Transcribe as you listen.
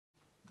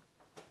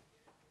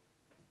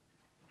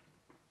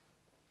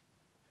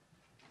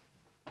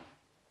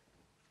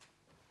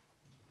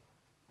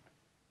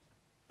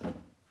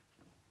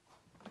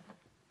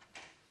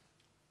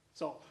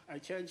So I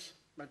changed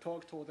my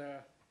talk to the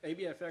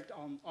AB effect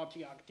on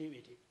optical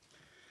activity.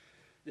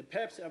 The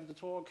purpose of the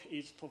talk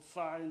is to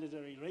find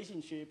the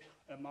relationship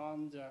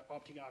among the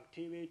optical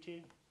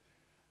activity,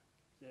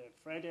 the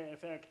Friday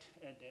effect,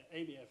 and the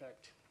AB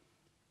effect.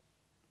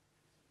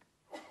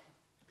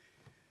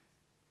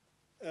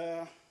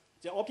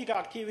 The optical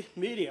active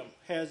medium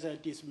has a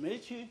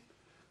dissymmetry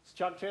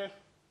structure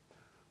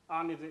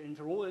under the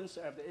influence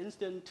of the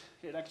incident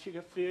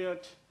electric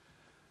field.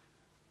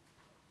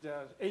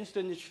 The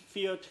incident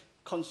field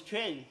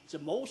constrains the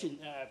motion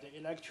of the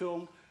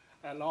electron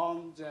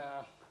along the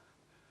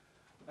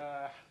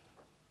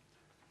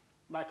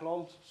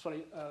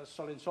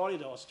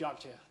micro-sinusoidal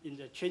structure in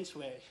the Cheng's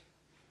way.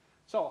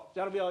 So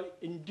that will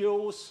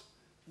induce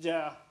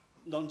the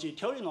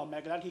longitudinal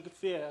magnetic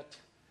field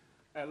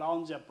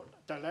along the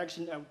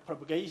direction of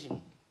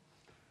propagation.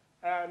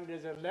 And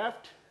the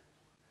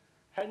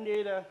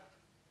left-handed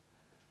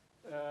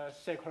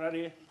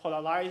circularly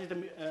polarized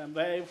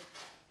wave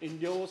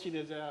inducing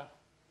the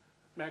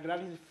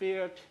magnetic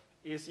field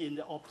is in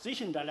the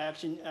opposition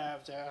direction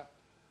of the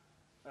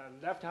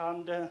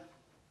left-hand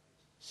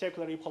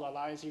circularly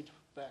polarized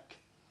back.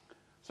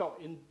 So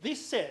in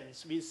this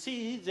sense, we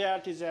see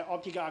that the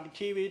optical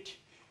activity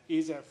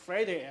is a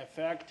Friday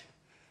effect.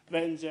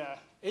 When the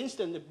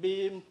instant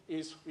beam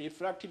is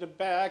reflected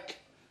back,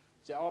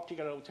 the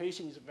optical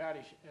rotation is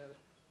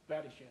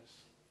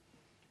vanishes.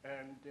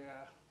 And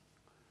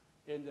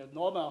in the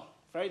normal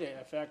Friday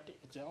effect,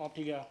 the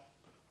optical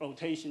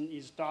rotation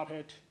is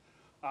started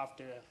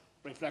after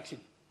reflection.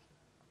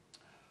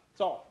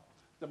 So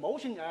the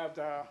motion of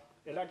the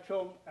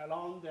electron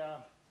along the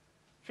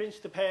fringe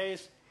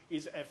space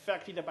is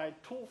affected by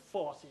two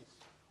forces.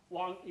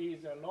 One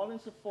is the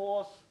Lorentz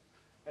force,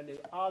 and the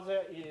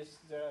other is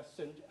the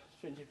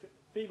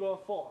centrifugal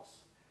force.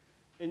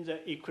 In the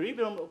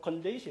equilibrium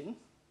condition,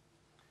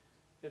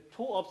 the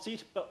two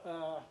opposite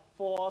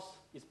force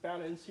is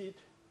balanced.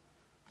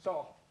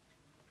 So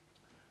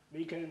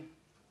we can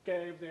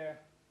give the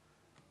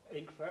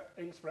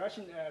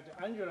expression of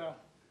the angular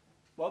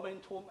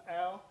momentum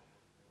L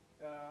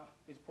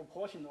is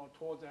proportional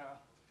to the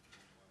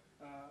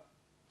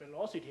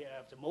velocity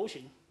of the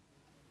motion.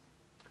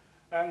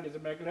 And the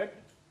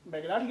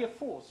magnetic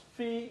force,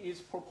 phi, is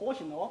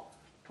proportional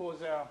to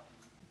the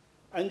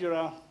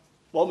angular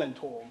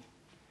momentum.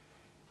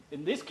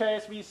 In this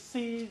case, we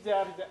see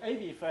that the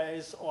AB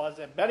phase or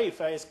the belly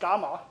phase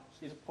gamma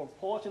is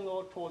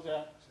proportional to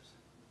the,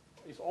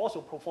 is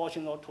also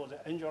proportional to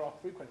the angular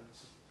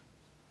frequency.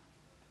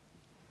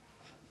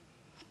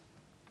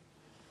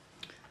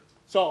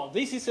 So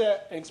this is an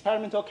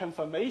experimental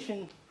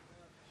confirmation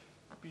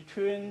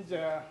between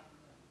the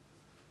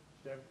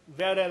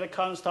variable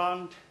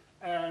constant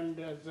and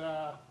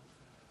the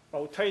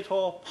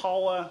rotator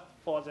power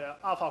for the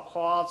alpha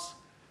quartz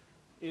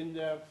in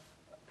the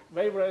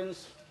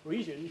wavelength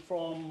region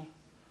from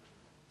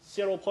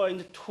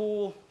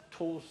 0.2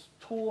 to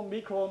 2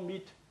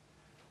 micrometer.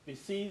 We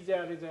see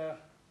that the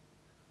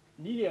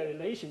linear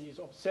relation is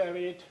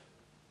observed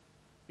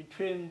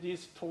between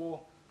these two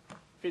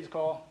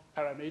physical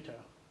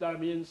parameters. That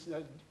means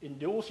that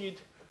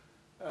induced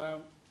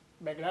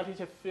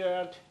magnetic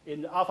field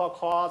in the alpha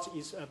quartz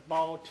is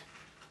about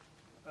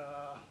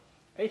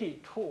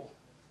 82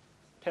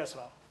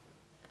 Tesla.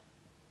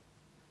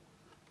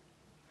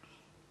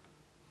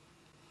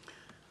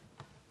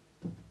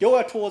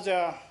 Due to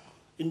the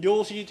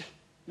induced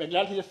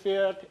magnetic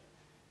field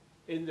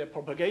in the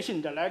propagation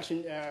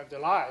direction of the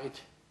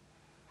light,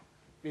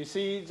 we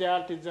see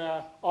that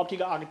the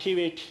optical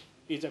activity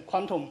is a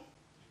quantum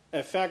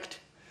effect.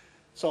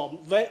 So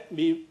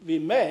we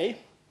may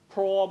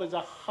probe the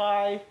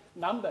high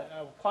number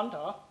of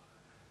quanta.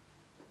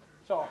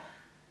 So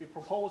we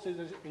propose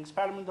the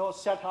experimental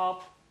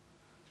setup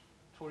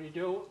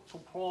to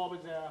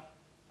probe the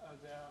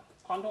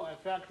quantum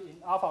effect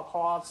in alpha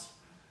quartz,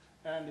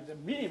 and the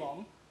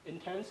minimum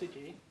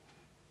intensity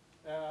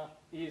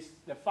is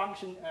the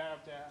function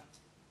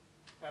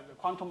of the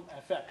quantum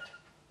effect.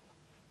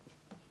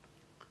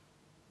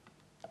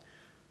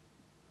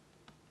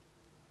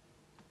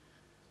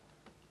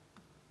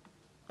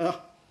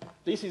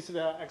 This is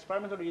the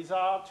experimental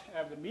result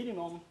of the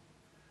minimum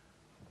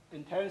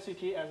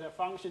intensity as a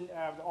function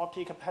of the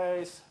optical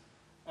pace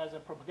as a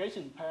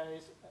propagation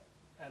pace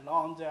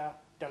along the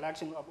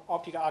direction of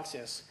optical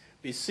axis.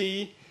 We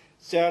see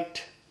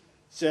that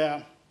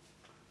the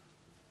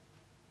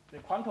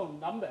quantum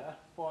number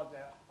for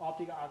the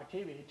optical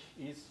activity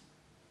is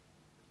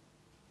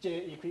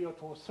J equal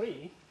to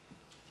 3.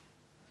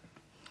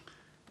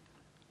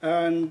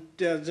 And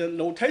the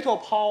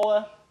rotator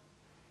power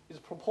is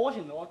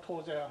proportional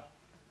to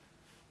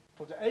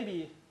the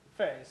AB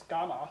phase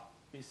gamma.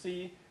 We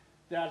see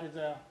that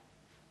the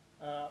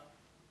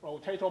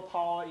rotator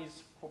power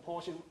is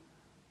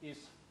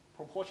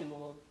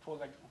proportional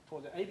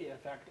to the AB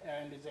effect,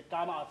 and the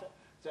gamma effect,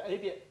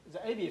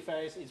 the AB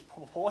phase is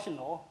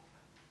proportional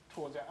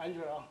to the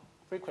angular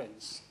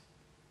frequency.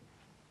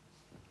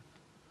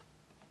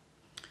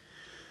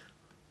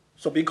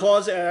 So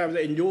because of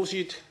the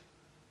induced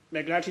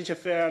magnetic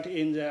field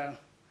in the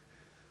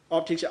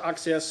optical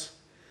axis,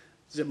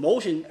 the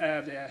motion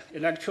of the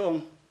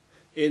electron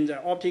in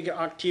the optically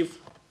active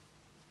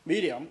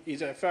medium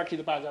is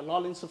affected by the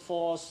Lorentz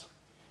force.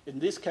 In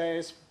this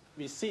case,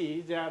 we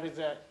see that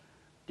the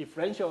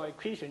differential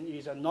equation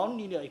is a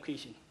nonlinear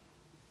equation.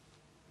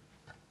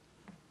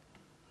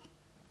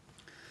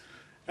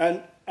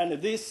 And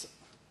this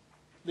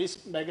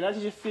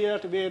magnetic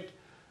field will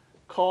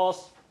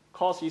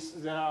causes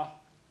the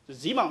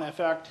Zeeman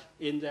effect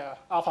in the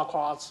alpha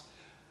quartz.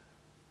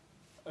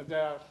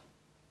 The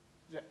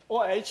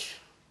OH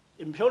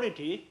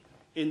impurity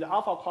in the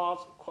alpha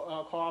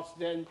quartz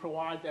then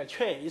provides a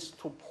trace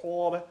to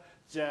probe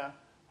the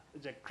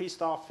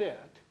crystal field.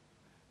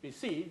 We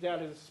see that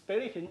the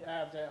splitting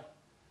of the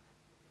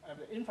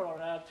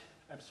infrared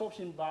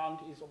absorption band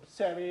is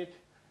observed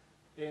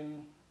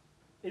in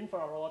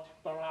infrared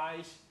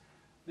balayage.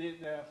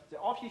 The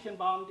optical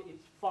band is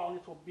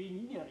found to be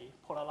linearly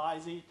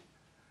polarized,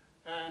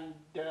 and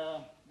the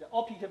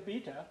optical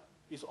beta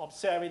is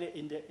observed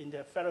in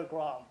the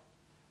ferrogram.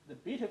 The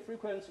beta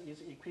frequency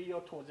is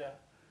equal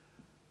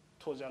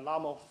to the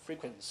normal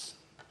frequency.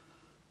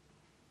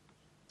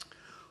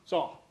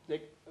 So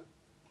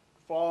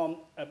from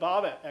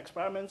above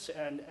experiments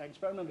and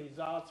experiment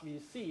results, we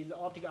see the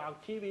optical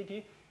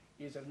activity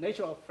is a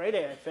natural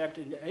Faraday effect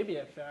in the AB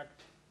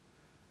effect.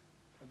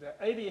 The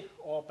AB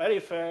or belly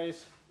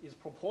phase is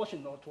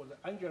proportional to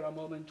the angular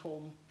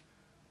momentum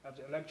of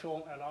the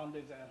electron around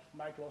the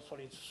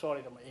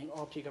microsolid in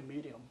optical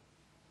medium.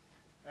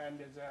 And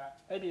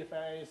the AB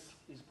phase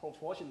is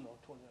proportional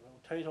to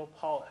the rotational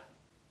power.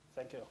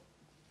 Thank you.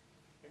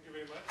 Thank you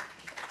very much.